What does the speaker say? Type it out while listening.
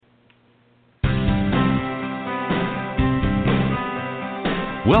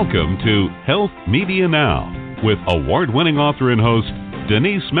Welcome to Health Media Now with award-winning author and host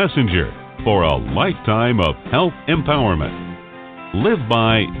Denise Messenger for a lifetime of health empowerment. Live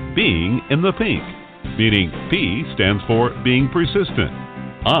by being in the pink, meaning P stands for being persistent,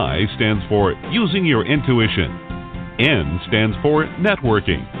 I stands for using your intuition, N stands for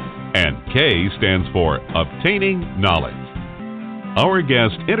networking, and K stands for obtaining knowledge. Our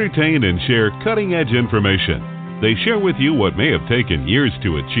guests entertain and share cutting-edge information. They share with you what may have taken years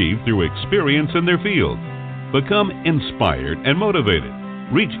to achieve through experience in their field. Become inspired and motivated.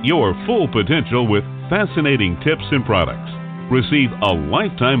 Reach your full potential with fascinating tips and products. Receive a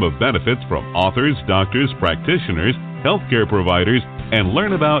lifetime of benefits from authors, doctors, practitioners, healthcare providers, and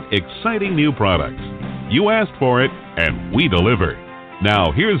learn about exciting new products. You asked for it, and we deliver.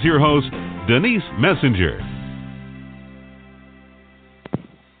 Now, here's your host, Denise Messenger.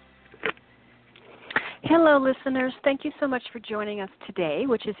 Hello, listeners. Thank you so much for joining us today,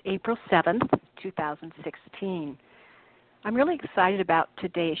 which is April 7th, 2016. I'm really excited about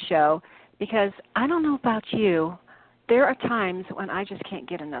today's show because I don't know about you, there are times when I just can't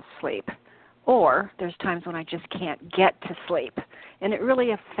get enough sleep, or there's times when I just can't get to sleep, and it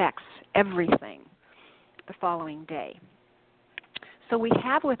really affects everything the following day. So we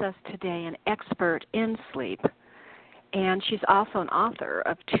have with us today an expert in sleep, and she's also an author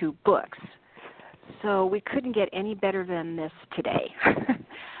of 2 books. So we couldn't get any better than this today.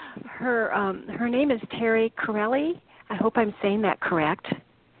 Her name is Terry CralleRN. I hope I'm saying that correct.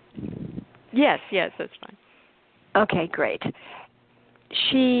 Yes, that's fine. Okay, great.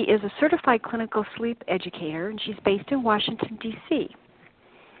 She is a certified clinical sleep educator, and she's based in Washington, D.C.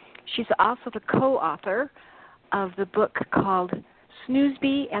 She's also the co-author of the book called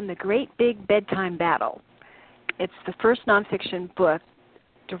Snoozby and the Great Big Bedtime Battle. It's the first nonfiction book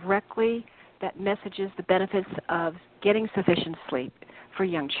directly that messages the benefits of getting sufficient sleep for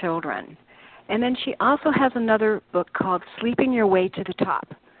young children. And then she also has another book called Sleeping Your Way to the Top,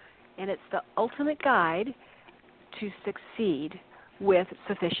 and it's the ultimate guide to succeed with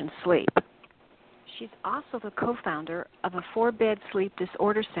sufficient sleep. She's also the co-founder of a 4-bed sleep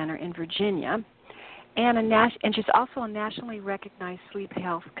disorder center in Virginia, and she's also a nationally recognized sleep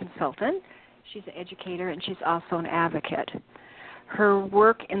health consultant. She's an educator, and she's also an advocate. Her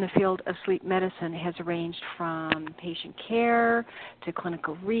work in the field of sleep medicine has ranged from patient care to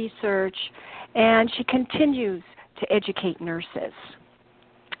clinical research, and she continues to educate nurses.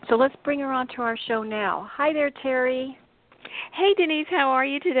 So let's bring her onto our show now. Hi there, Terry. Hey, Denise, how are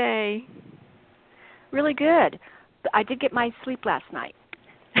you today? Really good. I did get my sleep last night.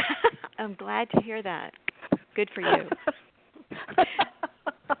 I'm glad to hear that. Good for you.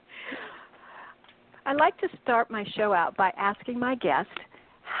 I like to start my show out by asking my guest,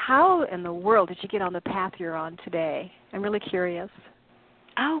 how in the world did you get on the path you're on today? I'm really curious.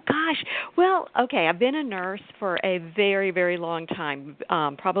 Oh, gosh. Well, okay, I've been a nurse for a very, very long time,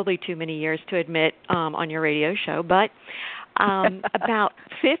 probably too many years to admit on your radio show, but about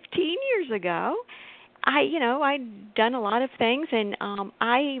 15 years ago, I'd done a lot of things, and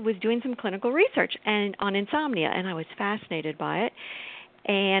I was doing some clinical research on insomnia, and I was fascinated by it.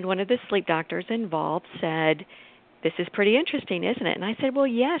 And one of the sleep doctors involved said, "This is pretty interesting, isn't it?" And I said, "Well,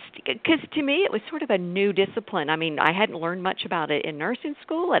 yes," because to me it was sort of a new discipline. I mean, I hadn't learned much about it in nursing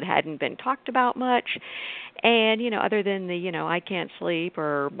school. It hadn't been talked about much. And, other than the, I can't sleep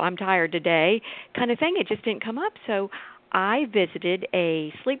or I'm tired today kind of thing, it just didn't come up. So I visited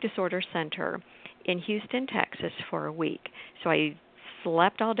a sleep disorder center in Houston, Texas for a week. So I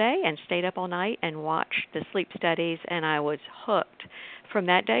slept all day and stayed up all night and watched the sleep studies, and I was hooked from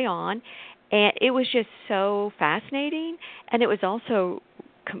that day on. And it was just so fascinating, and it was also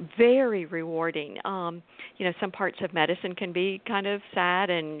very rewarding. Some parts of medicine can be kind of sad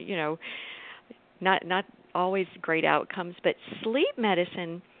and, not always great outcomes, but sleep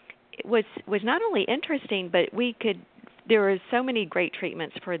medicine was not only interesting, but there were so many great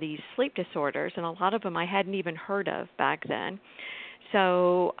treatments for these sleep disorders, and a lot of them I hadn't even heard of back then.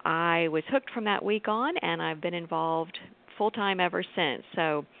 So I was hooked from that week on, and I've been involved full-time ever since.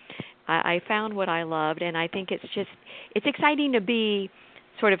 So I found what I loved, and I think it's exciting to be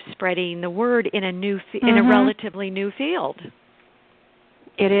sort of spreading the word in a in a relatively new field.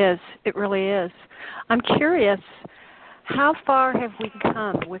 It is. It really is. I'm curious, how far have we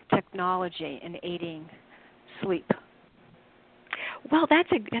come with technology in aiding sleep? Well,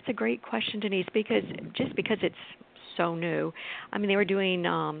 that's a great question, Denise, because it's so new. I mean, they were doing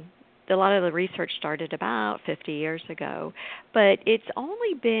a lot of the research started about 50 years ago, but it's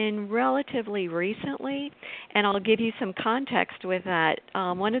only been relatively recently, and I'll give you some context with that.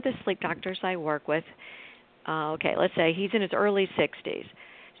 One of the sleep doctors I work with, let's say he's in his early 60s.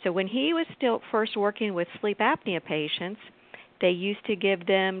 So when he was still first working with sleep apnea patients, they used to give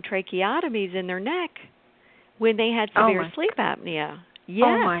them tracheotomies in their neck when they had severe sleep apnea. Yes.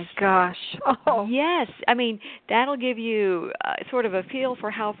 Oh, my gosh. Oh. Yes. I mean, that'll give you sort of a feel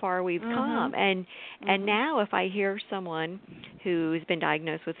for how far we've come. And now if I hear someone who's been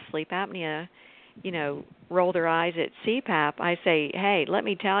diagnosed with sleep apnea, roll their eyes at CPAP, I say, hey, let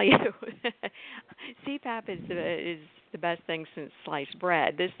me tell you, CPAP is the best thing since sliced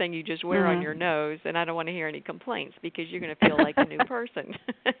bread. This thing you just wear on your nose, and I don't want to hear any complaints because you're going to feel like a new person.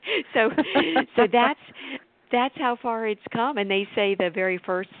 So that's how far it's come. And they say the very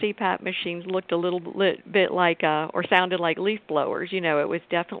first CPAP machines looked a little bit like, or sounded like leaf blowers. It was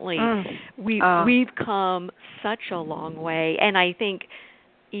definitely, we've come such a long way. And I think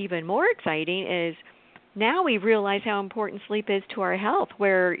even more exciting is now we realize how important sleep is to our health,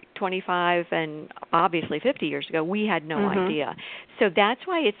 where 25 and obviously 50 years ago, we had no idea. So that's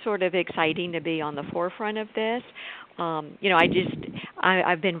why it's sort of exciting to be on the forefront of this.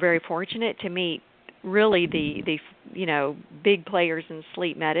 I've been very fortunate to meet really the big players in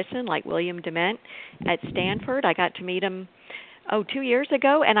sleep medicine, like William Dement at Stanford. I got to meet him 2 years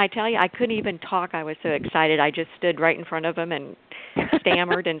ago, and I tell you, I couldn't even talk. I was so excited. I just stood right in front of him and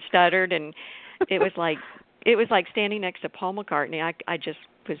stammered and stuttered, and it was like standing next to Paul McCartney. I just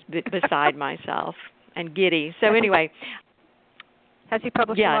was beside myself and giddy. So anyway, has he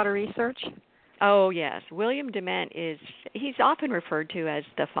published a lot of research? Oh, yes. William Dement he's often referred to as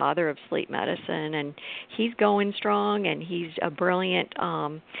the father of sleep medicine, and he's going strong, and he's a brilliant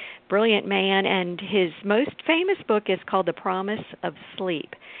man, and his most famous book is called The Promise of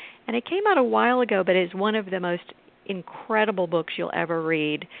Sleep. And it came out a while ago, but is one of the most incredible books you'll ever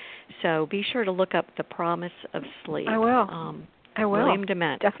read. So be sure to look up The Promise of Sleep. I will. I will. William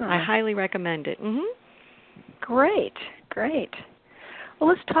Dement. Definitely. I highly recommend it. Great. Well,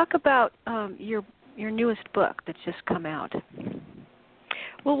 let's talk about your newest book that's just come out.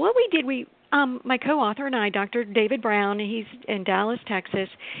 Well, what we did, my co-author and I, Dr. David Brown, he's in Dallas, Texas.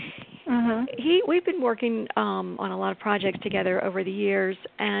 We've been working on a lot of projects together over the years,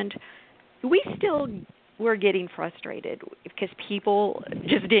 and we still were getting frustrated because people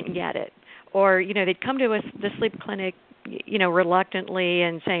just didn't get it, or they'd come to us, the sleep clinic, reluctantly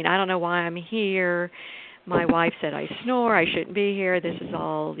and saying, I don't know why I'm here. My wife said I snore. I shouldn't be here. This is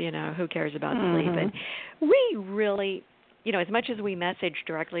all, who cares about sleep? And we really, as much as we message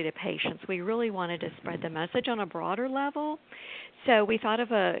directly to patients, we really wanted to spread the message on a broader level. So we thought of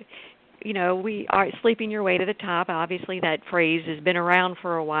we are sleeping your way to the top. Obviously, that phrase has been around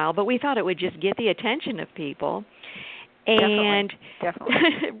for a while, but we thought it would just get the attention of people. And definitely.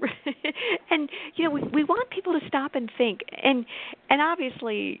 And we want people to stop and think. And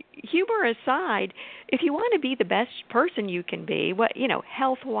obviously, humor aside, if you want to be the best person you can be,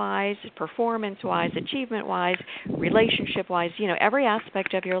 health-wise, performance-wise, achievement-wise, relationship-wise, every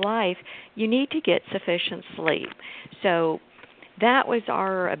aspect of your life, you need to get sufficient sleep. So that was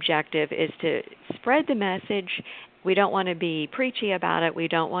our objective, is to spread the message. We don't want to be preachy about it. We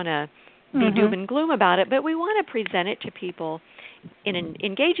don't want to be doom and gloom about it, but we want to present it to people in an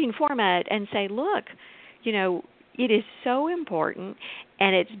engaging format and say, look, it is so important,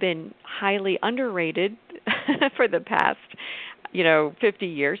 and it's been highly underrated for the past, 50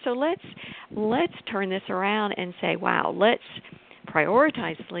 years. So let's turn this around and say, wow, let's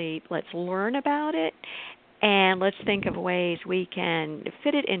prioritize sleep. Let's learn about it, and let's think of ways we can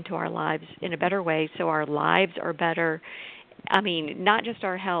fit it into our lives in a better way so our lives are better. I mean, not just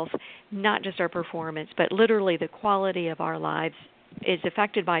our health, not just our performance, but literally the quality of our lives is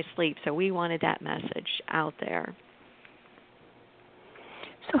affected by sleep. So we wanted that message out there.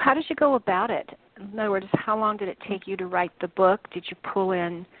 So how did you go about it? In other words, how long did it take you to write the book? Did you pull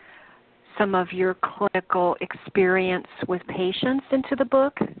in some of your clinical experience with patients into the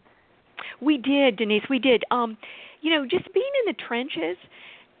book? We did, Denise. We did. Just being in the trenches,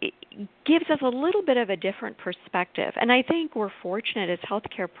 it gives us a little bit of a different perspective. And I think we're fortunate as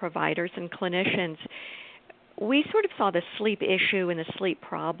healthcare providers and clinicians. We sort of saw the sleep issue and the sleep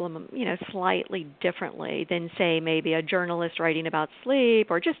problem, slightly differently than, say, maybe a journalist writing about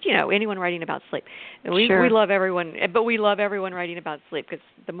sleep or just, anyone writing about sleep. We love everyone, but we love everyone writing about sleep because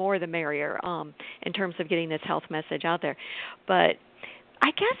the more the merrier in terms of getting this health message out there. But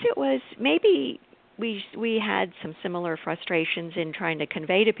I guess it was maybe we had some similar frustrations in trying to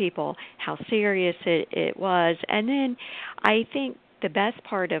convey to people how serious it was. And then I think the best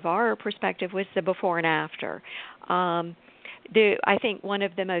part of our perspective was the before and after. I think one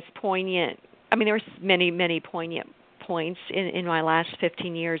of the most poignant, there were many, many poignant points in my last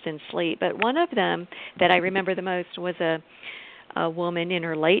 15 years in sleep, but one of them that I remember the most was a a woman in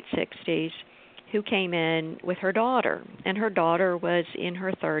her late 60s who came in with her daughter, and her daughter was in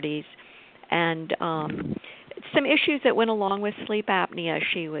her 30s, and some issues that went along with sleep apnea.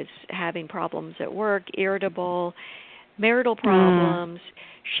 She was having problems at work, irritable, marital problems.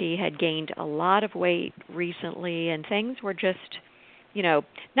 She had gained a lot of weight recently, and things were just,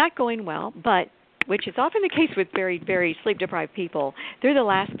 not going well, but which is often the case with very, very sleep-deprived people. They're the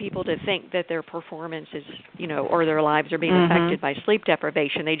last people to think that their performance is, or their lives are being affected by sleep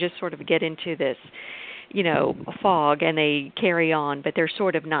deprivation. They just sort of get into this, fog, and they carry on, but they're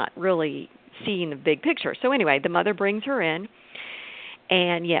sort of not really seeing the big picture. So anyway, the mother brings her in,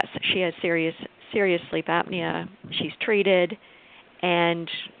 and yes, she has serious sleep apnea. She's treated, and,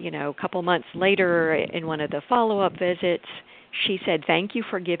 a couple months later in one of the follow-up visits, she said, "Thank you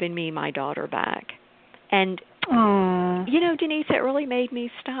for giving me my daughter back." And, Denise, it really made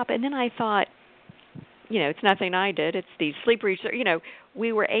me stop. And then I thought, it's nothing I did. It's these sleep research.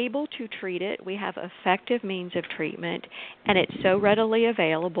 We were able to treat it. We have effective means of treatment, and it's so readily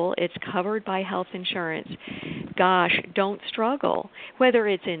available. It's covered by health insurance. Gosh, don't struggle. Whether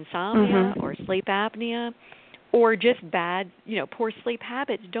it's insomnia or sleep apnea or just bad, poor sleep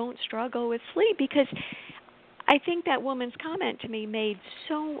habits, don't struggle with sleep, because I think that woman's comment to me made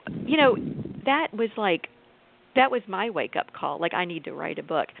so, that was my wake-up call. Like, I need to write a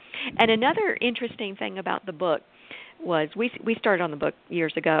book. And another interesting thing about the book was we started on the book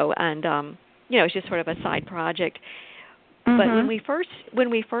years ago, and it's just sort of a side project. But when we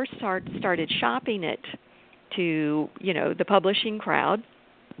first started shopping it to the publishing crowd,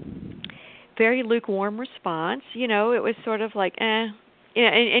 very lukewarm response. It was sort of like,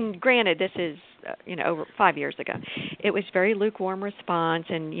 and granted, this is over 5 years ago. It was very lukewarm response,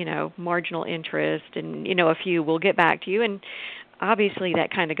 and marginal interest, and a few will get back to you, and obviously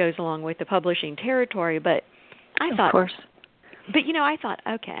that kind of goes along with the publishing territory. But I thought, of course, but I thought,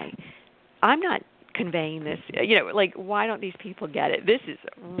 okay, I'm not conveying this. Why don't these people get it? This is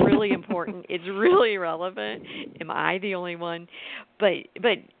really important. It's really relevant. Am I the only one? But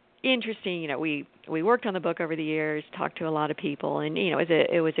interesting. We worked on the book over the years, talked to a lot of people, and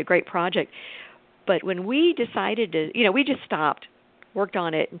it was a great project. But when we decided to, we just stopped, worked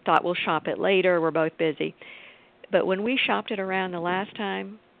on it, and thought we'll shop it later. We're both busy. But when we shopped it around the last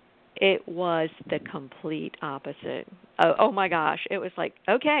time, it was the complete opposite. Oh my gosh. It was like,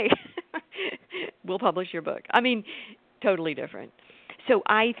 okay, we'll publish your book. I mean, totally different. So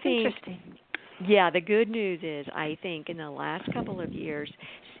I think, interesting. Yeah, the good news is I think in the last couple of years,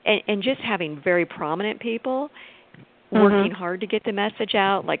 and just having very prominent people working hard to get the message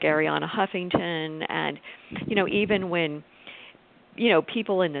out, like Arianna Huffington, and, even when,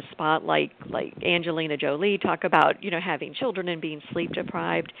 people in the spotlight, like Angelina Jolie, talk about, having children and being sleep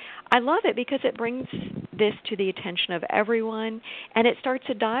deprived. I love it because it brings this to the attention of everyone, and it starts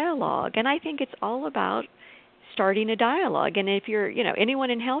a dialogue. And I think it's all about starting a dialogue. And if you're,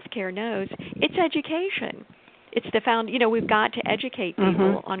 anyone in healthcare knows, it's education. It's we've got to educate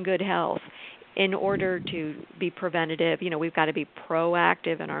people on good health in order to be preventative. We've got to be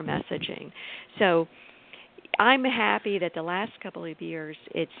proactive in our messaging. So I'm happy that the last couple of years,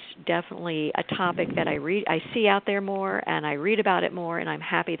 it's definitely a topic that I see out there more, and I read about it more, and I'm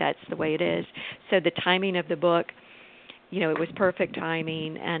happy that's the way it is. So the timing of the book, it was perfect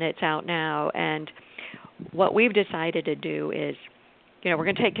timing, and it's out now. And what we've decided to do is, we're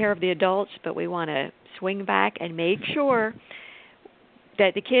going to take care of the adults, but we want to swing back and make sure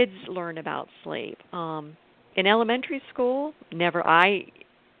that the kids learn about sleep. In elementary school, I'm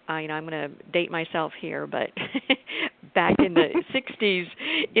going to date myself here, but back in the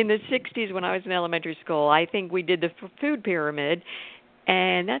 60s when I was in elementary school, I think we did the food pyramid,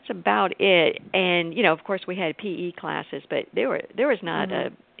 and that's about it. And, of course, we had PE classes, but there was not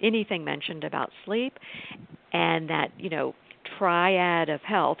anything mentioned about sleep, and that, triad of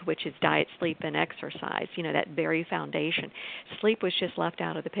health, which is diet, sleep, and exercise, that very foundation. Sleep was just left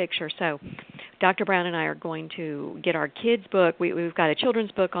out of the picture. So Dr. Brown and I are going to get our kids' book. We've got a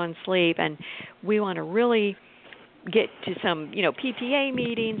children's book on sleep, and we want to really get to some, PTA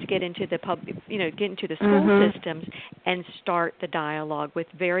meetings, get into the school systems, and start the dialogue with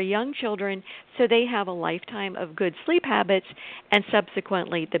very young children so they have a lifetime of good sleep habits and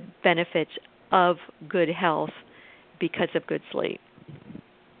subsequently the benefits of good health because of good sleep.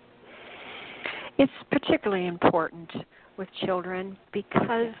 It's particularly important with children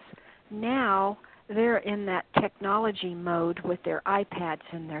because now they're in that technology mode with their iPads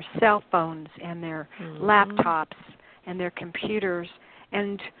and their cell phones and their laptops and their computers.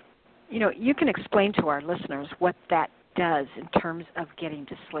 And, you can explain to our listeners what that does in terms of getting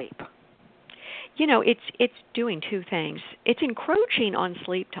to sleep. it's doing two things. It's encroaching on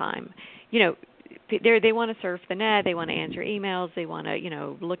sleep time. They want to surf the net, they want to answer emails, they want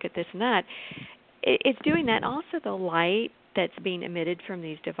to, look at this and that. It's doing that. Also, the light that's being emitted from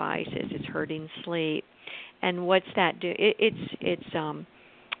these devices is hurting sleep. And what's that do? It's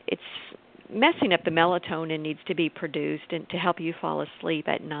messing up the melatonin needs to be produced and to help you fall asleep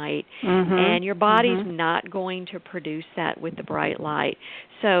at night. Mm-hmm. And your body's not going to produce that with the bright light.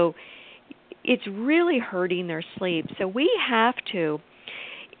 So it's really hurting their sleep. So we have to,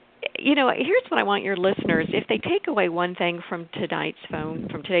 here's what I want your listeners, if they take away one thing from today's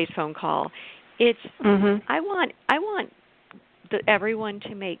phone call, it's I want everyone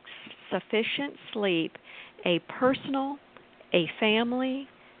to make sufficient sleep a personal, a family,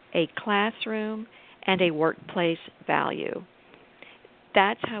 a classroom, and a workplace value.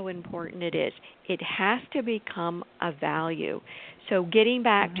 That's how important it is. It has to become a value. So getting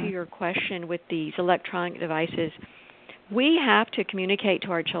back to your question with these electronic devices, we have to communicate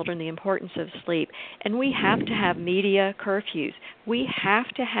to our children the importance of sleep, and we have to have media curfews. We have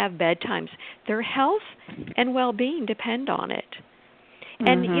to have bedtimes. Their health and well-being depend on it.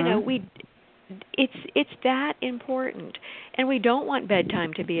 And, it's that important. And we don't want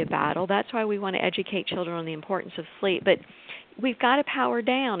bedtime to be a battle. That's why we want to educate children on the importance of sleep. But we've got to power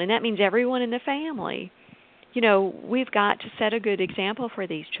down, and that means everyone in the family. We've got to set a good example for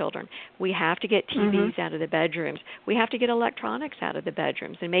these children. We have to get TVs out of the bedrooms. We have to get electronics out of the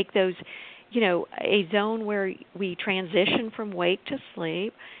bedrooms and make those, a zone where we transition from wake to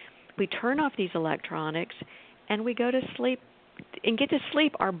sleep. We turn off these electronics, and we go to sleep and get to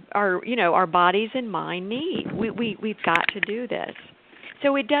sleep our bodies and mind need. We've got to do this.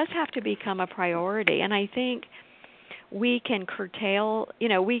 So it does have to become a priority, and I think we can curtail,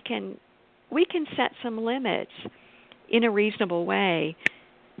 we can set some limits in a reasonable way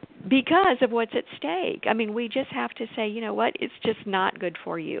because of what's at stake. I mean, we just have to say, it's just not good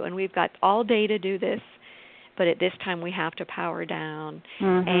for you, and we've got all day to do this, but at this time we have to power down,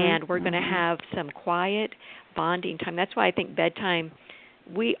 and we're going to have some quiet bonding time. That's why I think bedtime,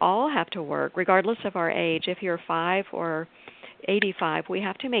 we all have to work, regardless of our age. If you're 5 or 85, we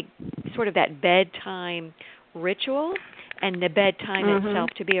have to make sort of that bedtime ritual and the bedtime itself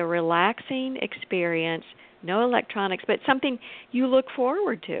to be a relaxing experience, no electronics, but something you look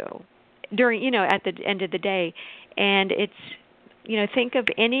forward to during, at the end of the day. And it's, think of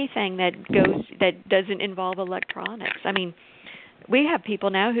anything that doesn't involve electronics. I mean, we have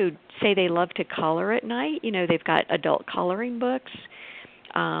people now who say they love to color at night. They've got adult coloring books.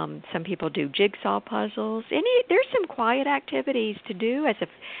 Some people do jigsaw puzzles. There's some quiet activities to do as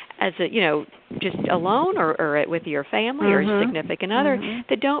a just alone or with your family or a significant other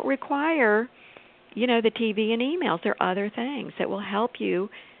that don't require, the TV and emails. There are other things that will help you,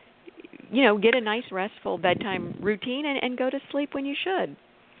 get a nice restful bedtime routine and go to sleep when you should.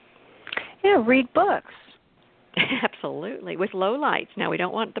 Yeah, read books. Absolutely, with low lights. Now, we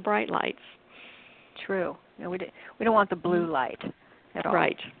don't want the bright lights. True. No, we don't want the blue light at all.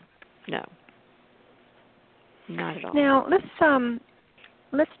 Right. No. Not at all. Now,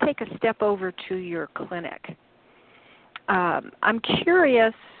 let's take a step over to your clinic. I'm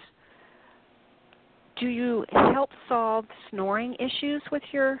curious, do you help solve snoring issues with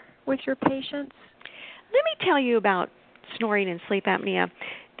your patients? Let me tell you about snoring and sleep apnea.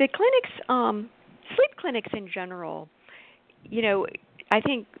 The clinics, sleep clinics in general, I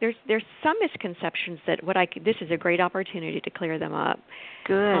think there's some misconceptions that this is a great opportunity to clear them up.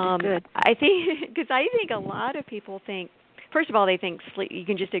 Good. I think a lot of people think, first of all, they think you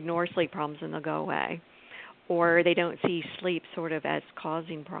can just ignore sleep problems and they'll go away, or they don't see sleep sort of as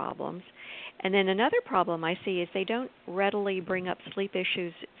causing problems. And then another problem I see is they don't readily bring up sleep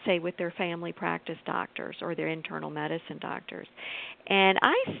issues, say, with their family practice doctors or their internal medicine doctors. And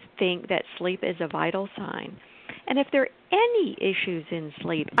I think that sleep is a vital sign. And if there are any issues in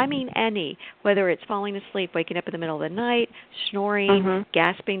sleep, I mean any, whether it's falling asleep, waking up in the middle of the night, snoring,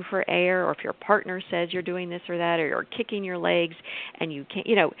 gasping for air, or if your partner says you're doing this or that, or you're kicking your legs and you can't,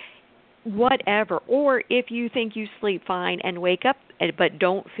 whatever, or if you think you sleep fine and wake up but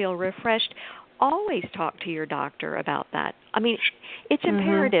don't feel refreshed, always talk to your doctor about that. I mean, it's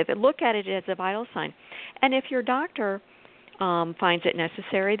imperative. Look at it as a vital sign. And if your doctor finds it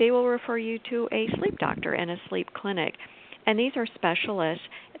necessary, they will refer you to a sleep doctor and a sleep clinic. And these are specialists.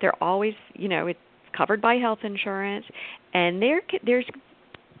 They're always, it's covered by health insurance, and they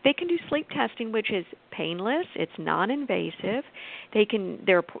can do sleep testing, which is painless. It's non-invasive.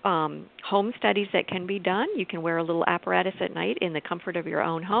 There are home studies that can be done. You can wear a little apparatus at night in the comfort of your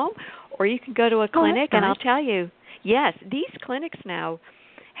own home, or you can go to a clinic. And I'll tell you, yes, these clinics now,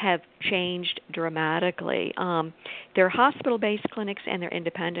 have changed dramatically. There are hospital-based clinics and there are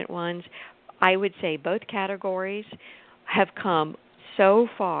independent ones. I would say both categories have come so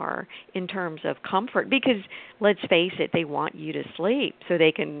far in terms of comfort because, let's face it, they want you to sleep so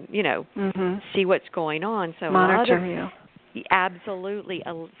they can, see what's going on. So monitor you. Absolutely.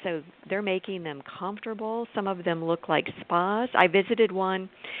 So they're making them comfortable. Some of them look like spas. I visited one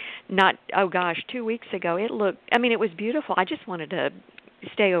 2 weeks ago. It was beautiful. I just wanted to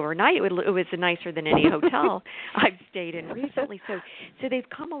stay overnight. It was nicer than any hotel I've stayed in recently. So they've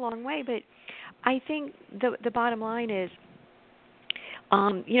come a long way. But I think the bottom line is,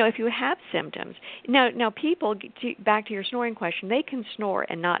 if you have symptoms, now people, back to your snoring question, they can snore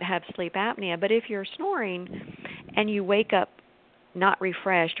and not have sleep apnea. But if you're snoring and you wake up not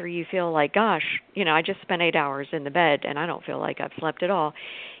refreshed, or you feel like, gosh, I just spent 8 hours in the bed and I don't feel like I've slept at all,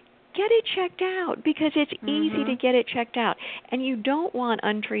 get it checked out because it's easy to get it checked out. And you don't want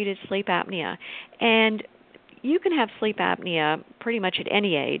untreated sleep apnea. And you can have sleep apnea pretty much at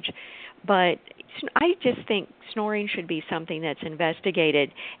any age, but I just think snoring should be something that's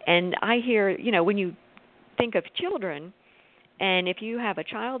investigated. And I hear, when you think of children, and if you have a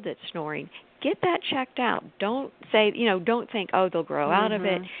child that's snoring, get that checked out. Don't say, don't think, oh, they'll grow out of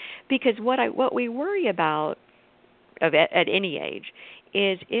it, because what we worry about at any age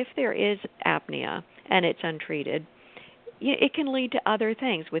is if there is apnea and it's untreated, it can lead to other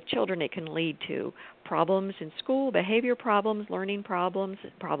things. With children, it can lead to problems in school, behavior problems, learning problems,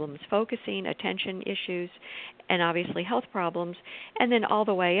 problems focusing, attention issues, and obviously health problems, and then all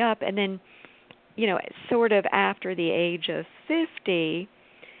the way up. And then, sort of after the age of 50,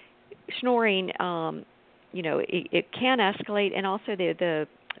 snoring, it can escalate, and also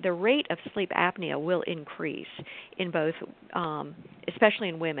the rate of sleep apnea will increase in both, especially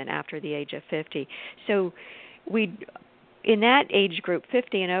in women after the age of 50. So in that age group,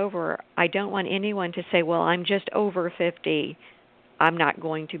 50 and over, I don't want anyone to say, well, I'm just over 50, I'm not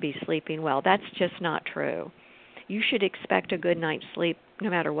going to be sleeping well. That's just not true. You should expect a good night's sleep no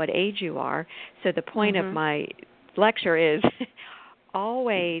matter what age you are. So the point of my lecture is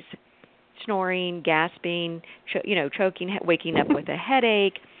always snoring, gasping, choking, waking up with a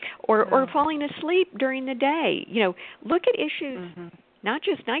headache, or falling asleep during the day. Look at issues, not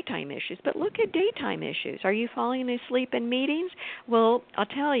just nighttime issues, but look at daytime issues. Are you falling asleep in meetings? Well, I'll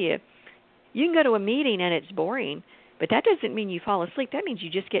tell you, you can go to a meeting and it's boring, but that doesn't mean you fall asleep. That means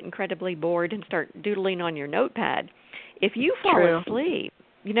you just get incredibly bored and start doodling on your notepad. If you fall asleep,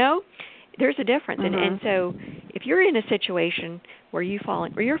 there's a difference. And so if you're in a situation where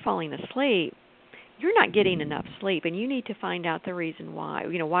you're falling asleep, you're not getting enough sleep, and you need to find out the reason why.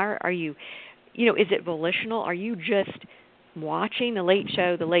 Why are you, is it volitional? Are you just watching the late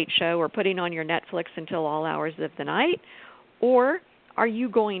show, or putting on your Netflix until all hours of the night? Or are you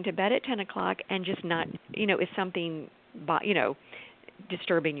going to bed at 10 o'clock and just not, is something,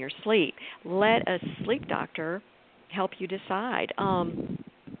 disturbing your sleep? Let a sleep doctor help you decide.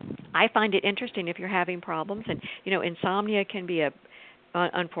 I find it interesting if you're having problems, and, insomnia can be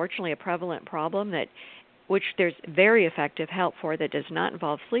unfortunately a prevalent problem which there's very effective help for that does not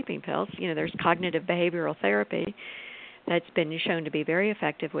involve sleeping pills. There's cognitive behavioral therapy that's been shown to be very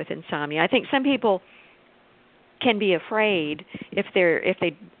effective with insomnia. I think some people can be afraid if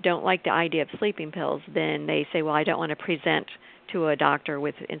they don't like the idea of sleeping pills, then they say, well, I don't want to present to a doctor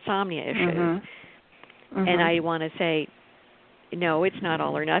with insomnia issues. And I want to say, no, it's not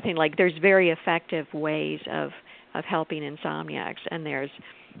all or nothing. Like, there's very effective ways of helping insomniacs, and there's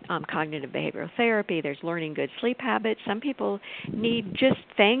cognitive behavioral therapy, there's learning good sleep habits. Some people need just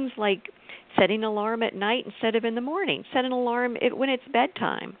things like setting an alarm at night instead of in the morning. Set an alarm when it's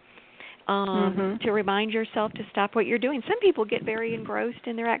bedtime to remind yourself to stop what you're doing. Some people get very engrossed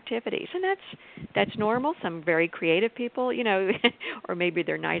in their activities, and that's normal. Some very creative people, or maybe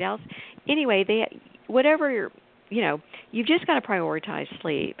they're night owls. Anyway, you've just got to prioritize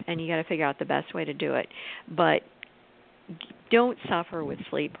sleep, and you got to figure out the best way to do it. But don't suffer with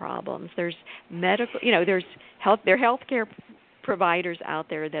sleep problems. There's medical, there are healthcare providers out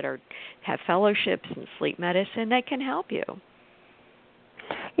there that have fellowships in sleep medicine that can help you.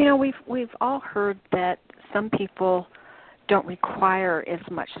 We've all heard that some people don't require as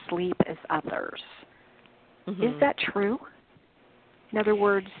much sleep as others. Is that true? In other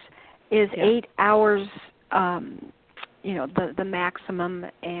words, is 8 hours the maximum,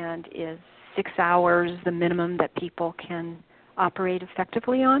 and is 6 hours the minimum that people can operate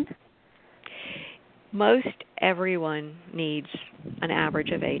effectively on? Most everyone needs an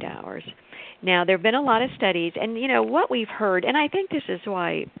average of 8 hours. Now, there have been a lot of studies, and, what we've heard, and I think this is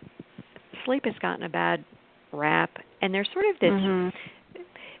why sleep has gotten a bad rap, and there's sort of this,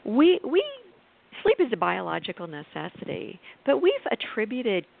 we sleep is a biological necessity, but we've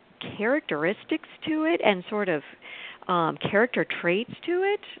attributed characteristics to it and sort of character traits to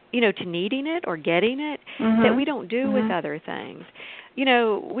it, to needing it or getting it that we don't do with other things.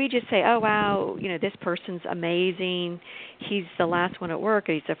 We just say, oh, wow, this person's amazing. He's the last one at work.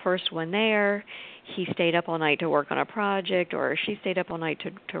 He's the first one there. He stayed up all night to work on a project, or she stayed up all night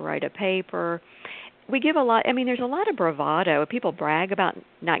to write a paper. We give a lot. There's a lot of bravado. People brag about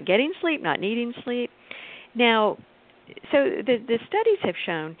not getting sleep, not needing sleep. Now, so the studies have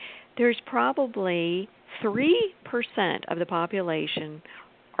shown there's probably 3% of the population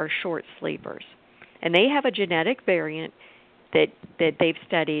are short sleepers. And they have a genetic variant that they've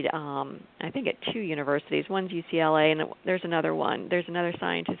studied, I think at 2 universities. One's UCLA, and there's another one. There's another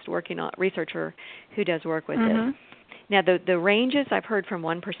scientist researcher who does work with this. Now, the ranges I've heard from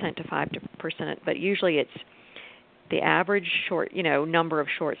 1% to 5%, but usually it's the average number of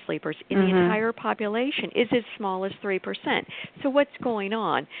short sleepers in the entire population is as small as 3%. So what's going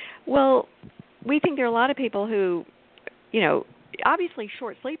on? Well, we think there are a lot of people who, obviously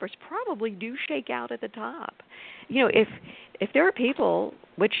short sleepers probably do shake out at the top. If there are people,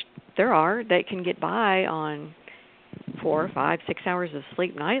 which there are, that can get by on 4, 5, 6 hours of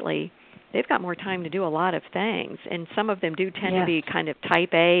sleep nightly, they've got more time to do a lot of things. And some of them do tend to be kind of type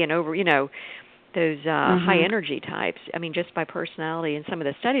A and over, those high energy types. Just by personality and some of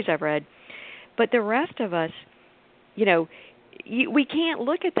the studies I've read. But the rest of us, we can't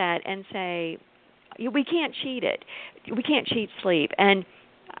look at that and say, we can't cheat it. We can't cheat sleep. And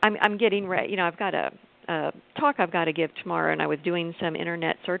I'm getting ready. I've got a talk I've got to give tomorrow, and I was doing some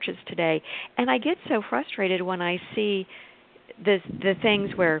internet searches today, and I get so frustrated when I see the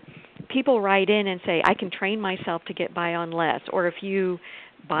things where people write in and say, I can train myself to get by on less, or if you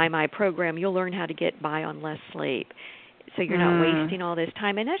buy my program, you'll learn how to get by on less sleep, so you're not wasting all this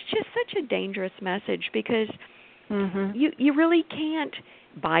time. And that's just such a dangerous message, because you really can't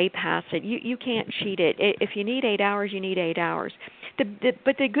bypass it. You can't cheat it. If you need 8 hours, you need 8 hours.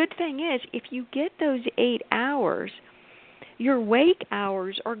 But the good thing is, if you get those 8 hours, your wake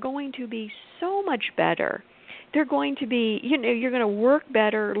hours are going to be so much better. They're going to be, you're going to work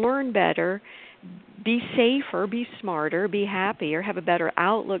better, learn better, be safer, be smarter, be happier, have a better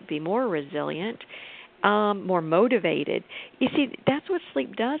outlook, be more resilient, more motivated. You see, that's what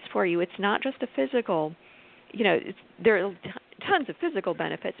sleep does for you. It's not just a physical, there are tons of physical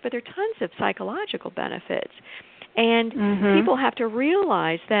benefits, but there are tons of psychological benefits. And people have to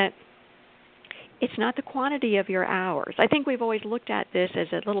realize that it's not the quantity of your hours. I think we've always looked at this as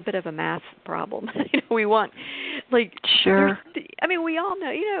a little bit of a math problem. We want, sure. We all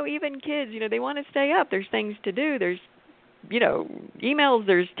know, even kids, they want to stay up. There's things to do. There's, emails,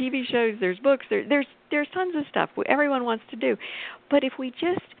 there's TV shows, there's books, there's tons of stuff everyone wants to do. But if we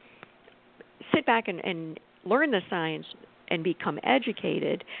just sit back and learn the science and become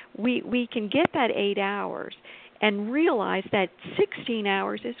educated, we can get that 8 hours and realize that 16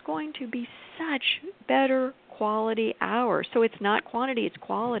 hours is going to be such better quality hours. So it's not quantity, it's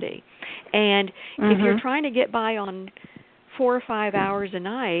quality. And if you're trying to get by on 4 or 5 hours a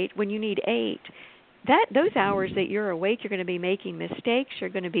night when you need 8, those hours that you're awake, you're going to be making mistakes, you're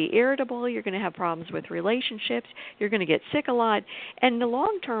going to be irritable, you're going to have problems with relationships, you're going to get sick a lot. And the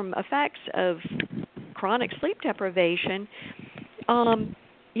long-term effects of chronic sleep deprivation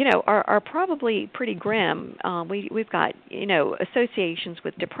are probably pretty grim. We've got, associations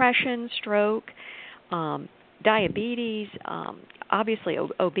with depression, stroke, diabetes, obviously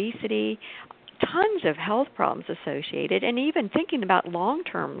obesity, tons of health problems associated, and even thinking about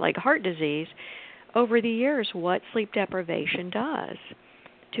long-term, like heart disease, over the years, what sleep deprivation does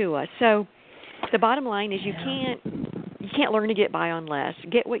to us. So the bottom line is you can't learn to get by on less.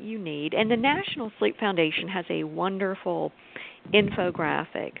 Get what you need. And the National Sleep Foundation has a wonderful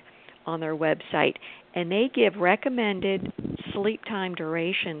infographic on their website, and they give recommended sleep time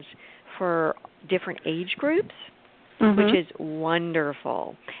durations for different age groups, which is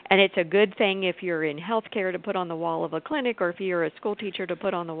wonderful. And it's a good thing if you're in healthcare to put on the wall of a clinic, or if you're a school teacher to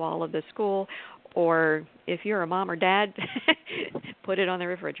put on the wall of the school, or if you're a mom or dad, put it on the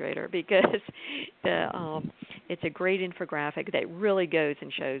refrigerator, because it's a great infographic that really goes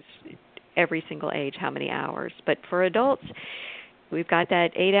and shows every single age how many hours. But for adults, we've got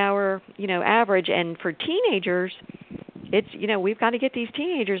that 8-hour, average, and for teenagers, it's, we've got to get these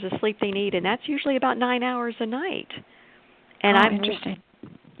teenagers the sleep they need, and that's usually about 9 hours a night. And interesting.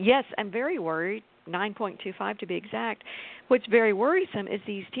 Yes, I'm very worried, 9.25 to be exact. What's very worrisome is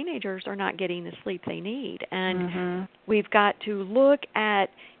these teenagers are not getting the sleep they need, and we've got to look at,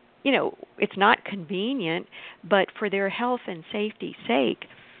 it's not convenient, but for their health and safety's sake,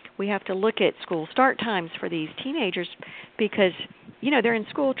 We have to look at school start times for these teenagers because, they're in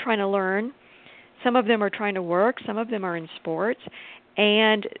school trying to learn. Some of them are trying to work. Some of them are in sports.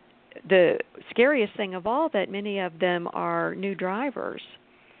 And the scariest thing of all, that many of them are new drivers.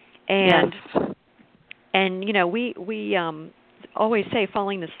 And, yes. and we always say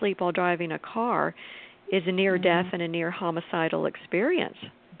falling asleep while driving a car is a near-death and a near-homicidal experience.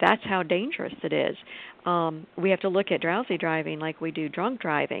 That's how dangerous it is. We have to look at drowsy driving like we do drunk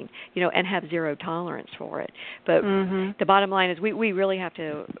driving, and have zero tolerance for it. But the bottom line is we really have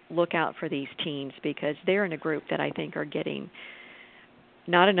to look out for these teens because they're in a group that I think are getting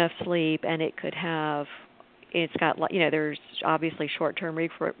not enough sleep, and it's got, there's obviously short-term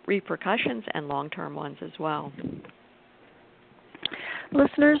repercussions and long-term ones as well.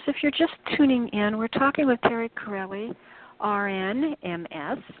 Listeners, if you're just tuning in, we're talking with Terry CralleRN,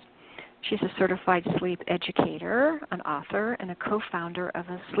 MS. She's a certified sleep educator, an author, and a co-founder of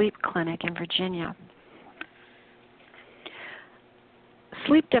a sleep clinic in Virginia.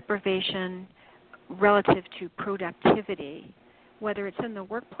 Sleep deprivation relative to productivity, whether it's in the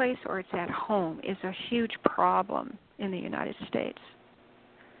workplace or it's at home, is a huge problem in the United States.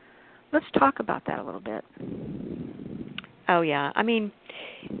 Let's talk about that a little bit. Oh, yeah. I mean,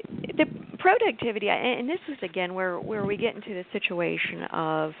 the productivity, and this is, again, where we get into the situation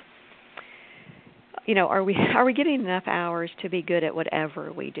of, are we getting enough hours to be good at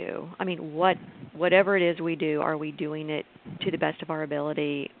whatever we do? I mean, whatever it is we do, are we doing it to the best of our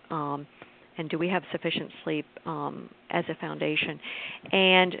ability? And do we have sufficient sleep as a foundation?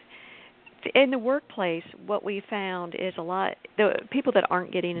 And in the workplace, what we found is the people that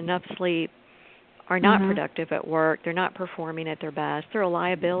aren't getting enough sleep are not productive at work. They're not performing at their best. They're a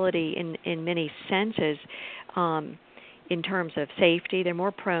liability in many senses in terms of safety. They're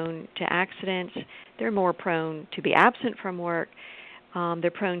more prone to accidents. They're more prone to be absent from work.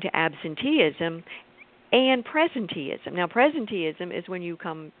 They're prone to absenteeism and presenteeism. Now, presenteeism is when you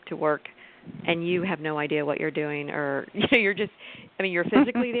come to work and you have no idea what you're doing, or you're just, you're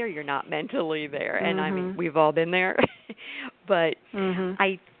physically there, you're not mentally there. And we've all been there. But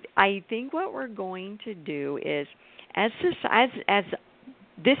I think what we're going to do is, as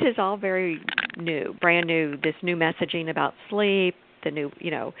this is all very new, brand new, this new messaging about sleep, the new,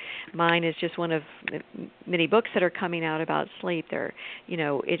 mine is just one of many books that are coming out about sleep.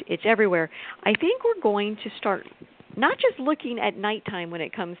 It's everywhere. I think we're going to start not just looking at nighttime when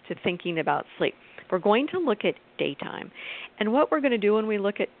it comes to thinking about sleep. We're going to look at daytime. And what we're going to do when we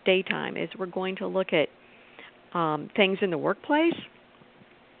look at daytime is we're going to look at things in the workplace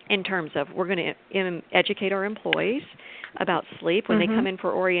in terms of we're going to educate our employees about sleep. When they come in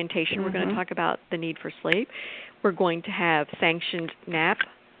for orientation, we're going to talk about the need for sleep. We're going to have sanctioned nap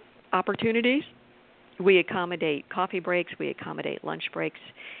opportunities. We accommodate coffee breaks. We accommodate lunch breaks.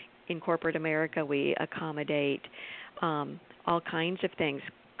 In corporate America, we accommodate all kinds of things.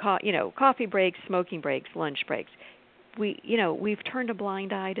 Coffee breaks, smoking breaks, lunch breaks. We've turned a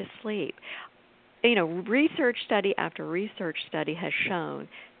blind eye to sleep. Research study after research study has shown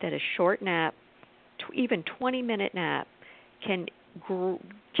that a short nap, even 20-minute nap, can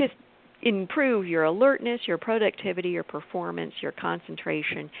just improve your alertness, your productivity, your performance, your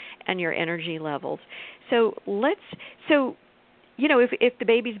concentration, and your energy levels. So if the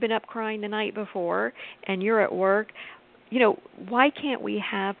baby's been up crying the night before and you're at work, why can't we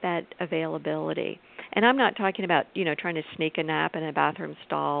have that availability? And I'm not talking about, trying to sneak a nap in a bathroom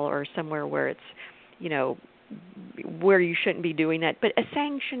stall or somewhere where it's, where you shouldn't be doing that, but a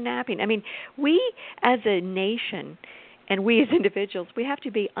sanctioned napping. We as a nation and we as individuals, we have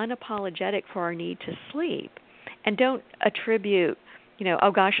to be unapologetic for our need to sleep and don't attribute,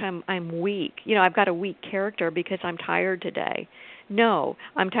 oh gosh, I'm weak. I've got a weak character because I'm tired today. No,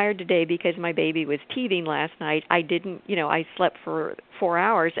 I'm tired today because my baby was teething last night. I didn't, I slept for 4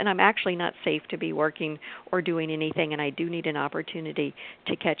 hours, and I'm actually not safe to be working or doing anything, and I do need an opportunity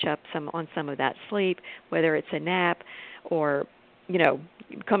to catch up on some of that sleep, whether it's a nap or,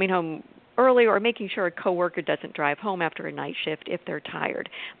 coming home early or making sure a coworker doesn't drive home after a night shift if they're tired.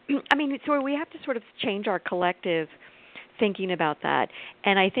 It's where we have to sort of change our collective thinking about that.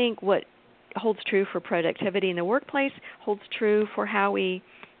 And I think what holds true for productivity in the workplace holds true for how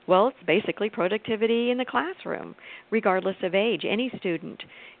it's basically productivity in the classroom, regardless of age. Any student,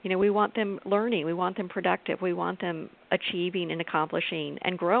 we want them learning, we want them productive, we want them achieving and accomplishing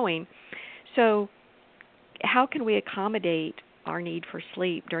and growing. So how can we accommodate our need for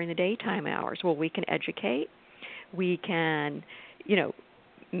sleep during the daytime hours? Well, we can educate, we can,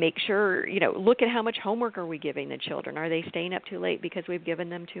 make sure, look at how much homework are we giving the children. Are they staying up too late because we've given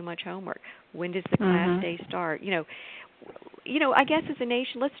them too much homework? When does the class day start? I guess as a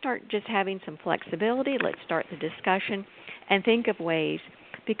nation, let's start just having some flexibility. Let's start the discussion and think of ways,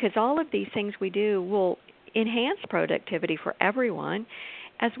 because all of these things we do will enhance productivity for everyone,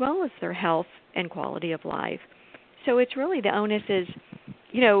 as well as their health and quality of life. So it's really, the onus is,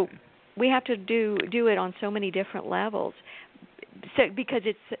 we have to do it on so many different levels. So because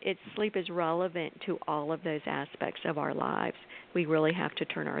it's sleep is relevant to all of those aspects of our lives, we really have to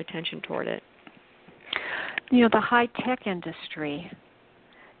turn our attention toward it. The high-tech industry,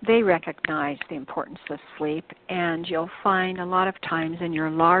 they recognize the importance of sleep, and you'll find a lot of times in your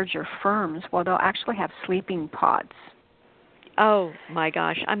larger firms, they'll actually have sleeping pods. Oh, my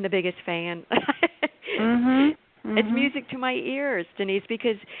gosh, I'm the biggest fan. It's music to my ears, Denise,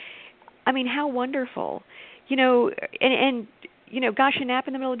 because, how wonderful. Gosh, a nap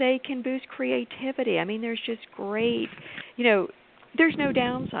in the middle of the day can boost creativity. There's just great, there's no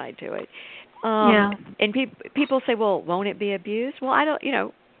downside to it. And people say, well, won't it be abused? Well, I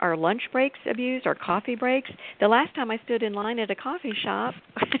don't, are lunch breaks abused? Are coffee breaks? The last time I stood in line at a coffee shop,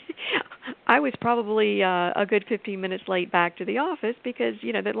 I was probably a good 15 minutes late back to the office because,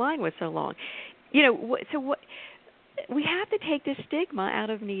 the line was so long. So what we have to take the stigma out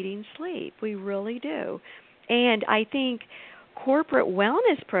of needing sleep. We really do. And I think corporate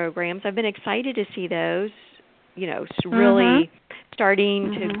wellness programs, I've been excited to see those, really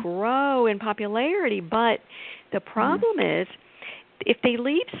starting to grow in popularity. But the problem is, if they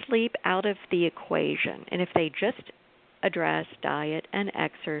leave sleep out of the equation, and if they just address diet and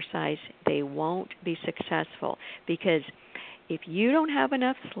exercise, they won't be successful. Because if you don't have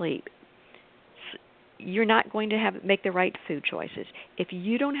enough sleep, you're not going to make the right food choices. If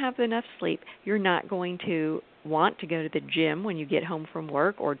you don't have enough sleep, you're not going to want to go to the gym when you get home from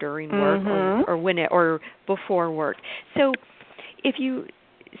work, or during work, or before work. So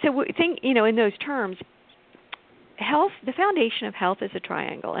think, in those terms, health, the foundation of health is a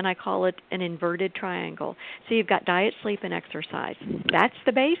triangle, and I call it an inverted triangle. So you've got diet, sleep, and exercise. That's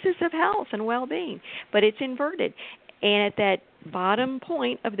the basis of health and well-being, but it's inverted. And at that bottom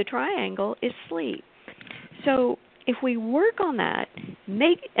point of the triangle is sleep. So if we work on that,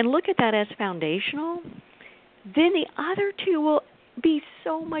 and look at that as foundational, then the other two will be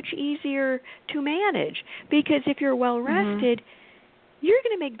so much easier to manage. Because if you're well rested, you're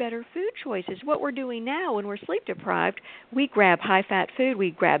going to make better food choices. What we're doing now when we're sleep deprived, we grab high-fat food,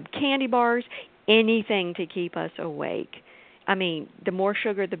 we grab candy bars, anything to keep us awake. The more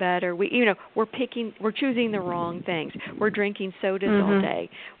sugar, the better. We're choosing the wrong things. We're drinking sodas all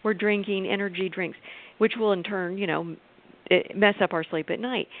day. We're drinking energy drinks, which will in turn, mess up our sleep at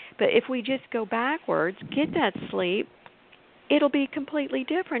night. But if we just go backwards, get that sleep, it'll be completely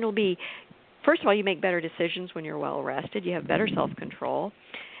different. It'll be, first of all, you make better decisions when you're well rested. You have better self-control.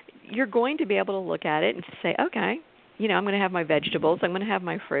 You're going to be able to look at it and say, okay, I'm going to have my vegetables. I'm going to have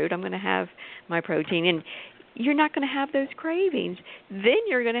my fruit. I'm going to have my protein. And you're not going to have those cravings. Then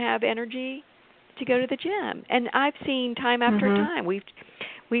you're going to have energy to go to the gym. And I've seen time after time, we've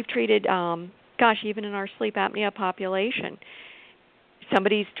treated, even in our sleep apnea population,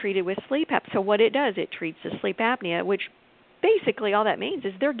 somebody's treated with sleep apnea. So what it does, it treats the sleep apnea, which basically all that means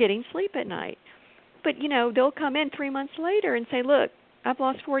is they're getting sleep at night. But, they'll come in 3 months later and say, look, I've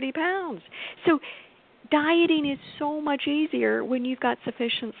lost 40 pounds. So dieting is so much easier when you've got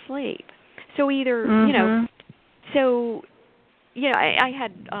sufficient sleep. So either, I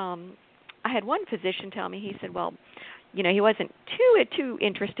had one physician tell me, he said, well, he wasn't too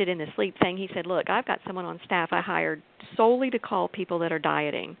interested in the sleep thing. He said, look, I've got someone on staff I hired solely to call people that are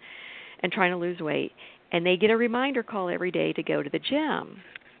dieting and trying to lose weight, and they get a reminder call every day to go to the gym.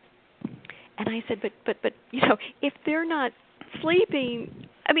 And I said, but if they're not sleeping,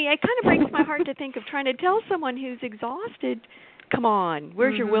 it kind of breaks my heart to think of trying to tell someone who's exhausted, come on,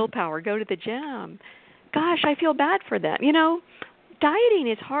 where's your willpower? Go to the gym. Gosh, I feel bad for them. Dieting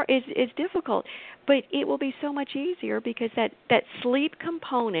is hard, is difficult, but it will be so much easier because that sleep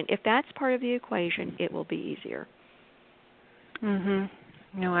component, if that's part of the equation, it will be easier.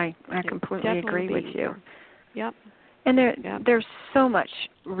 No, I completely agree with you. Yep. And there's so much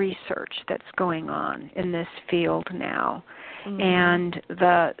research that's going on in this field now, and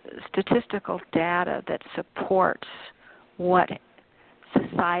the statistical data that supports what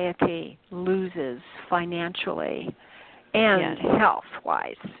society loses financially and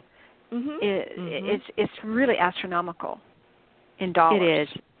health-wise, it's really astronomical in dollars. It is.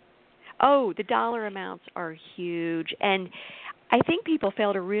 Oh, the dollar amounts are huge, and I think people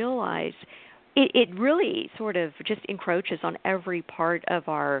fail to realize it really sort of just encroaches on every part of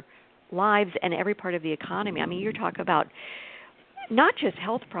our lives and every part of the economy. You talk about not just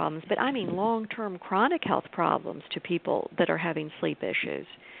health problems, but I mean long-term chronic health problems to people that are having sleep issues.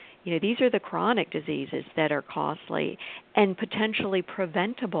 You know, these are the chronic diseases that are costly and potentially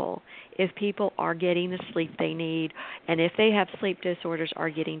preventable if people are getting the sleep they need, and if they have sleep disorders,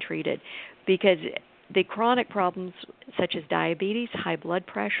 are getting treated. Because the chronic problems such as diabetes, high blood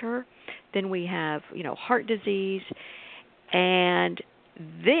pressure, then we have, you know, heart disease, and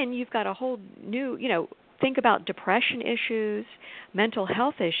then you've got a whole new, you know, think about depression issues, mental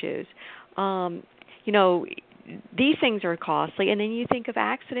health issues. You know, these things are costly, and then you think of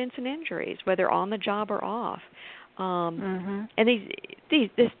accidents and injuries, whether on the job or off. And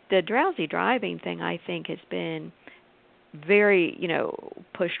the drowsy driving thing, I think, has been very, you know,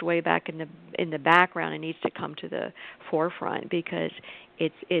 pushed way back in the background and needs to come to the forefront because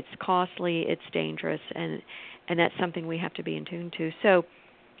it's costly, it's dangerous, and that's something we have to be in tune to. So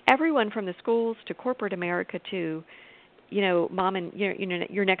everyone from the schools to corporate America to, you know, mom and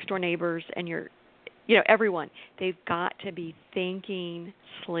your next door neighbors and everyone, they've got to be thinking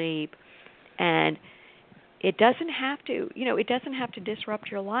sleep, and it doesn't have to, you know, it doesn't have to disrupt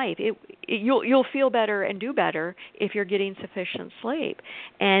your life. You'll feel better and do better if you're getting sufficient sleep.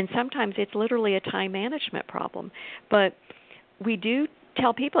 And sometimes it's literally a time management problem. But we do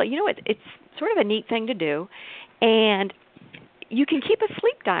tell people, you know, it's sort of a neat thing to do, and you can keep a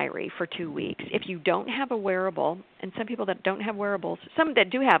sleep diary for 2 weeks if you don't have a wearable. And some people that don't have wearables, some that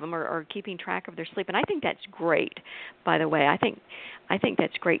do have them are keeping track of their sleep. And I think that's great, by the way. I think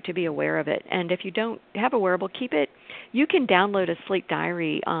that's great to be aware of it. And if you don't have a wearable, keep it. You can download a sleep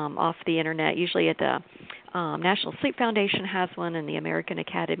diary off the Internet. Usually at the National Sleep Foundation has one, and the American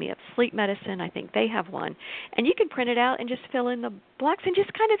Academy of Sleep Medicine, I think they have one. And you can print it out and just fill in the blanks and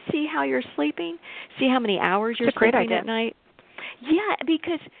just kind of see how you're sleeping, see how many hours you're sleeping at night. Yeah,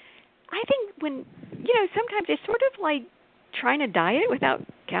 because I think when, you know, sometimes it's sort of like trying to diet without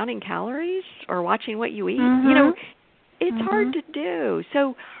counting calories or watching what you eat. You know, it's hard to do.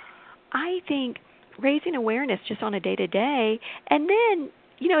 So I think raising awareness just on a day-to-day, and then,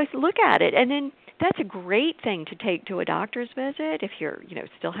 you know, look at it, and then that's a great thing to take to a doctor's visit if you're, you know,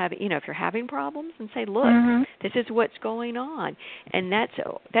 still having, you know, if you're having problems, and say, look, this is what's going on. And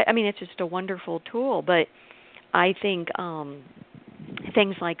I mean, it's just a wonderful tool. But I think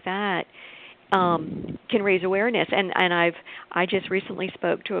things like that can raise awareness. And I just recently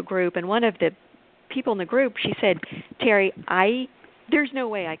spoke to a group, and one of the people in the group, she said, Terry, there's no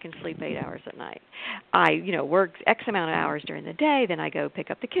way I can sleep 8 hours at night. I, you know, work X amount of hours during the day, then I go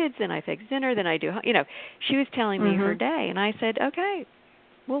pick up the kids, then I fix dinner, then I do, you know, she was telling me her day, and I said, okay,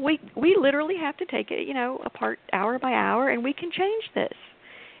 well, we literally have to take it, you know, apart hour by hour, and we can change this.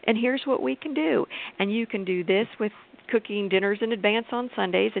 And here's what we can do. And you can do this with cooking dinners in advance on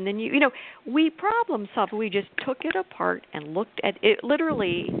Sundays, and then you know, we problem solved. We just took it apart and looked at it.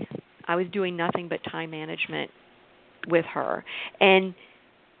 Literally, I was doing nothing but time management with her, and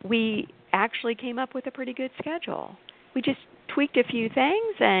we actually came up with a pretty good schedule. We just tweaked a few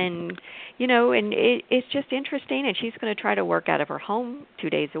things, and, you know, and it's just interesting, and she's going to try to work out of her home 2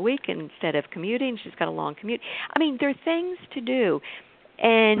 days a week instead of commuting. She's got a long commute. I mean, there are things to do.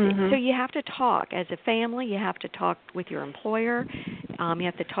 And so you have to talk as a family. You have to talk with your employer. You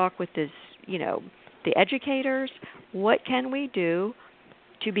have to talk with this, you know, the educators. What can we do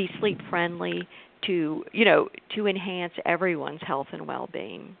to be sleep friendly, to, you know, to enhance everyone's health and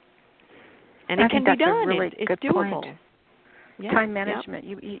well-being? And it can be done. Really it's good doable. Point. Yeah, time management.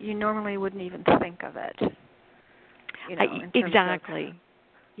 Yeah. You normally wouldn't even think of it. You know, exactly.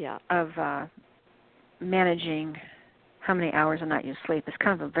 Of managing how many hours a night you sleep is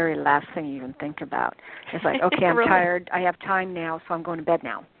kind of the very last thing you even think about. It's like, okay, I'm tired. I have time now, so I'm going to bed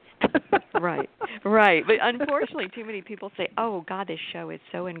now. Right. But unfortunately, too many people say, oh, God, this show is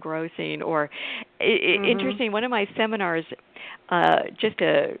so engrossing. Or interesting, one of my seminars, just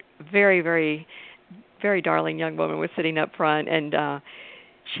a very, very, very darling young woman was sitting up front, and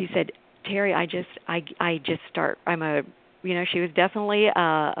she said, Terry, I just start, you know, she was definitely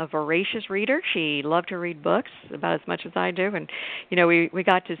a voracious reader. She loved to read books about as much as I do. And, you know, we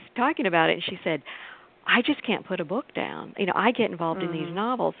got to talking about it, and she said, I just can't put a book down. You know, I get involved in these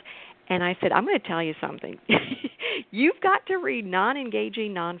novels. And I said, I'm going to tell you something. You've got to read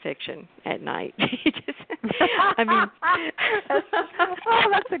non-engaging nonfiction at night. I mean,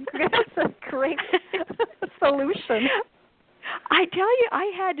 that's a great solution. I tell you,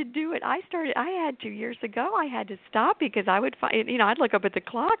 I had to do it. I had 2 years ago. I had to stop because I would find, you know, I'd look up at the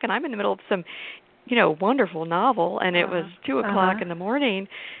clock and I'm in the middle of some, you know, wonderful novel, and it was 2 o'clock in the morning,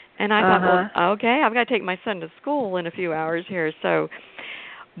 and I thought, well, okay, I've got to take my son to school in a few hours here. So,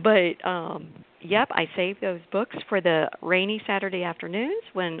 but Yep, I save those books for the rainy Saturday afternoons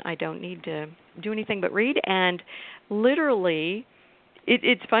when I don't need to do anything but read. And literally,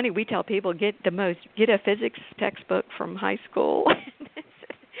 it's funny. We tell people get a physics textbook from high school,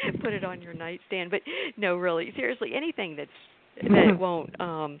 put it on your nightstand. But no, really, seriously, anything that won't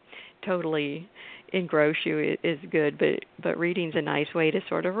totally engross you is good. But reading's a nice way to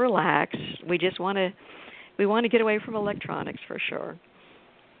sort of relax. We want to get away from electronics for sure.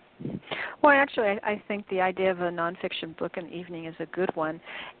 Well, actually, I think the idea of a nonfiction book in the evening is a good one.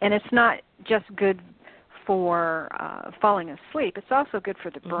 And it's not just good for falling asleep. It's also good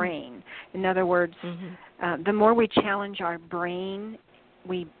for the brain. In other words, the more we challenge our brain,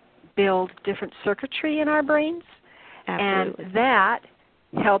 we build different circuitry in our brains. Absolutely. And that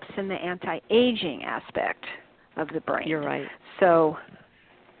helps in the anti-aging aspect of the brain. You're right. So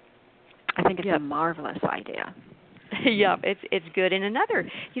I think it's a marvelous idea. Yeah, it's good. And another,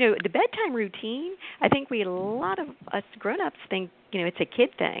 the bedtime routine, I think a lot of us grown-ups think, it's a kid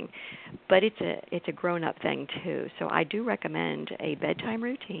thing, but it's a grown-up thing too. So I do recommend a bedtime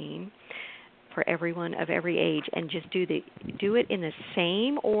routine for everyone of every age, and just do it in the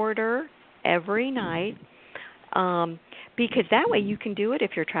same order every night. Because that way you can do it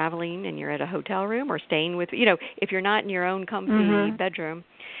if you're traveling and you're at a hotel room or staying with, if you're not in your own comfy bedroom,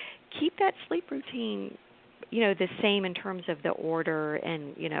 keep that sleep routine the same in terms of the order,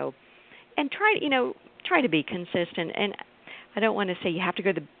 and and try to be consistent. And I don't want to say you have to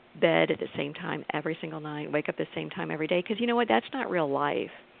go to bed at the same time every single night, wake up the same time every day, because you know what, that's not real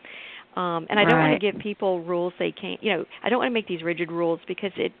life. And I don't want to give people rules they can't. I don't want to make these rigid rules,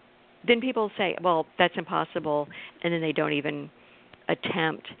 because then people say, well, that's impossible, and then they don't even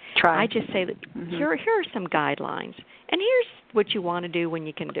attempt. Try. I just say that here are some guidelines, and here's what you want to do when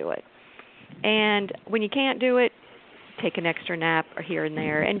you can do it. And when you can't do it, take an extra nap or here and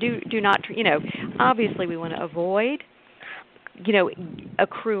there, and do not, obviously we want to avoid,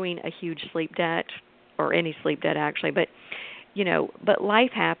 accruing a huge sleep debt, or any sleep debt actually, but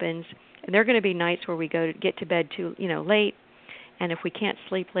life happens, and there are going to be nights where we get to bed too, late, and if we can't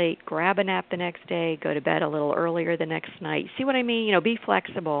sleep late, grab a nap the next day, go to bed a little earlier the next night. See what I mean? Be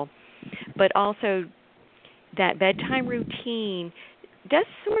flexible, but also that bedtime routine does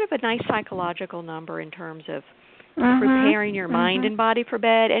sort of a nice psychological number in terms of preparing your mind and body for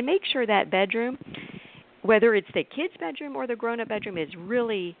bed, and make sure that bedroom, whether it's the kid's bedroom or the grown-up bedroom, is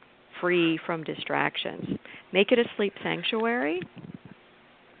really free from distractions. Make it a sleep sanctuary,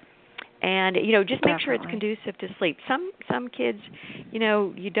 and just make sure it's conducive to sleep. Some kids,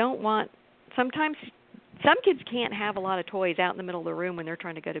 you don't want. Sometimes some kids can't have a lot of toys out in the middle of the room when they're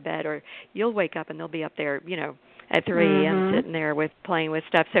trying to go to bed, or you'll wake up and they'll be up there, at 3 a.m. sitting there playing with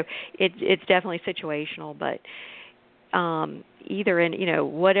stuff. So it's definitely situational, but either in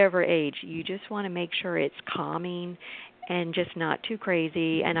whatever age, you just want to make sure it's calming and just not too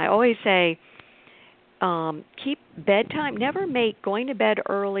crazy. And I always say, keep bedtime. Never make going to bed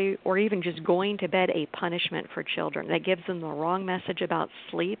early or even just going to bed a punishment for children. That gives them the wrong message about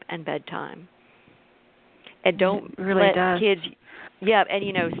sleep and bedtime. And don't let kids. Yeah,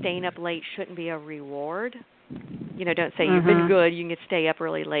 and staying up late shouldn't be a reward. Don't say you've been good, you can stay up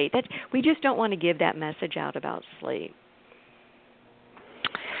really late. We just don't want to give that message out about sleep.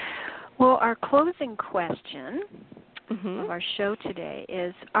 Well, our closing question of our show today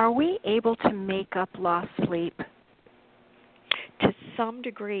is, are we able to make up lost sleep? To some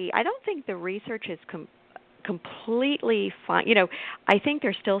degree. I don't think the research is completely fine. I think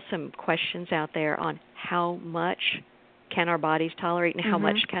there's still some questions out there on how much can our bodies tolerate and how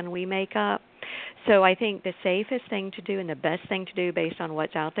much can we make up. So I think the safest thing to do and the best thing to do based on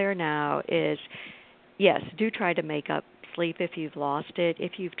what's out there now is, yes, do try to make up sleep if you've lost it.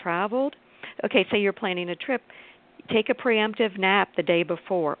 If you've traveled, okay, say you're planning a trip, take a preemptive nap the day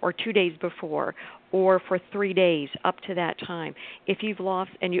before or 2 days before or for 3 days up to that time. If you've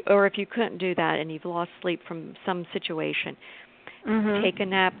lost, or if you couldn't do that and you've lost sleep from some situation, take a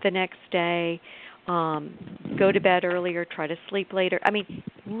nap the next day. Go to bed earlier, try to sleep later. I mean,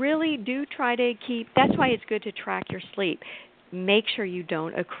 really do try to keep, that's why it's good to track your sleep. Make sure you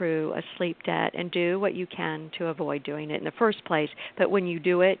don't accrue a sleep debt, and do what you can to avoid doing it in the first place. But when you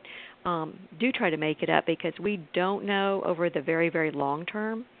do it, do try to make it up, because we don't know over the very, very long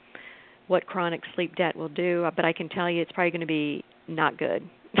term what chronic sleep debt will do. But I can tell you it's probably going to be not good.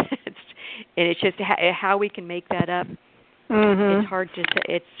 It's just how we can make that up. It's hard to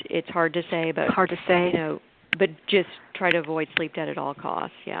say. It's hard to say, but hard to say. But just try to avoid sleep debt at all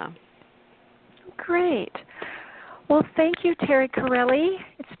costs. Yeah. Great. Well, thank you, Terry Cralle.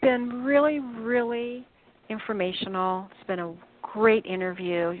 It's been really, really informational. It's been a great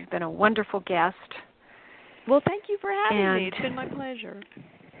interview. You've been a wonderful guest. Well, thank you for having me. It's been my pleasure.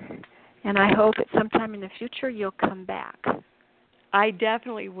 And I hope at some time in the future you'll come back. I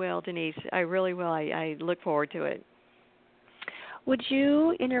definitely will, Denise. I really will. I look forward to it. Would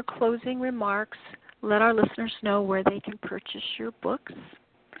you, in your closing remarks, let our listeners know where they can purchase your books?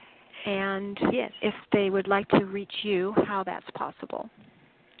 And yes, if they would like to reach you, how that's possible?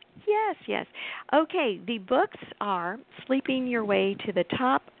 Yes. Okay, the books are Sleeping Your Way to the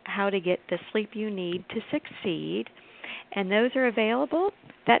Top, How to Get the Sleep You Need to Succeed. And those are available.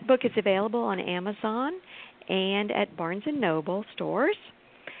 That book is available on Amazon and at Barnes & Noble stores.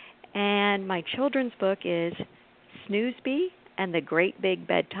 And my children's book is Snoozby and the Great Big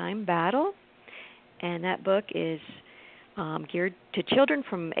Bedtime Battle. And that book is geared to children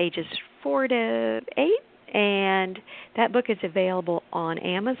from ages 4 to 8. And that book is available on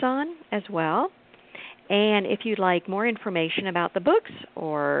Amazon as well. And if you'd like more information about the books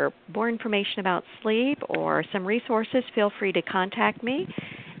or more information about sleep or some resources, feel free to contact me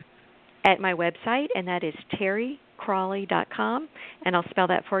at my website, and that is terrycralle.com. And I'll spell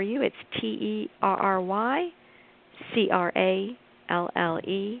that for you. It's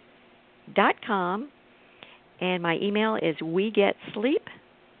TerryCralle.com. And my email is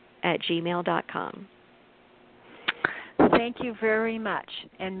wegetsleep@gmail.com. Thank you very much,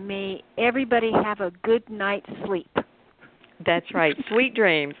 and may everybody have a good night's sleep. That's right. Sweet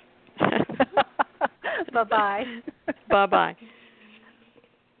dreams. Bye-bye. Bye-bye.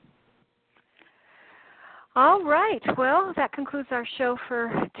 All right. Well, that concludes our show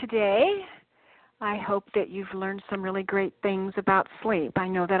for today. I hope that you've learned some really great things about sleep. I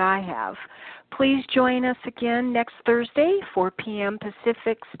know that I have. Please join us again next Thursday, 4 p.m.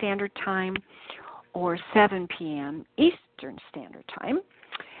 Pacific Standard Time, or 7 p.m. Eastern Standard Time.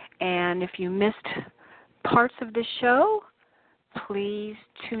 And if you missed parts of the show, please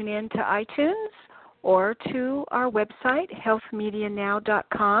tune in to iTunes or to our website,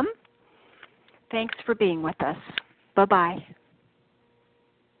 healthmedianow.com. Thanks for being with us. Bye-bye.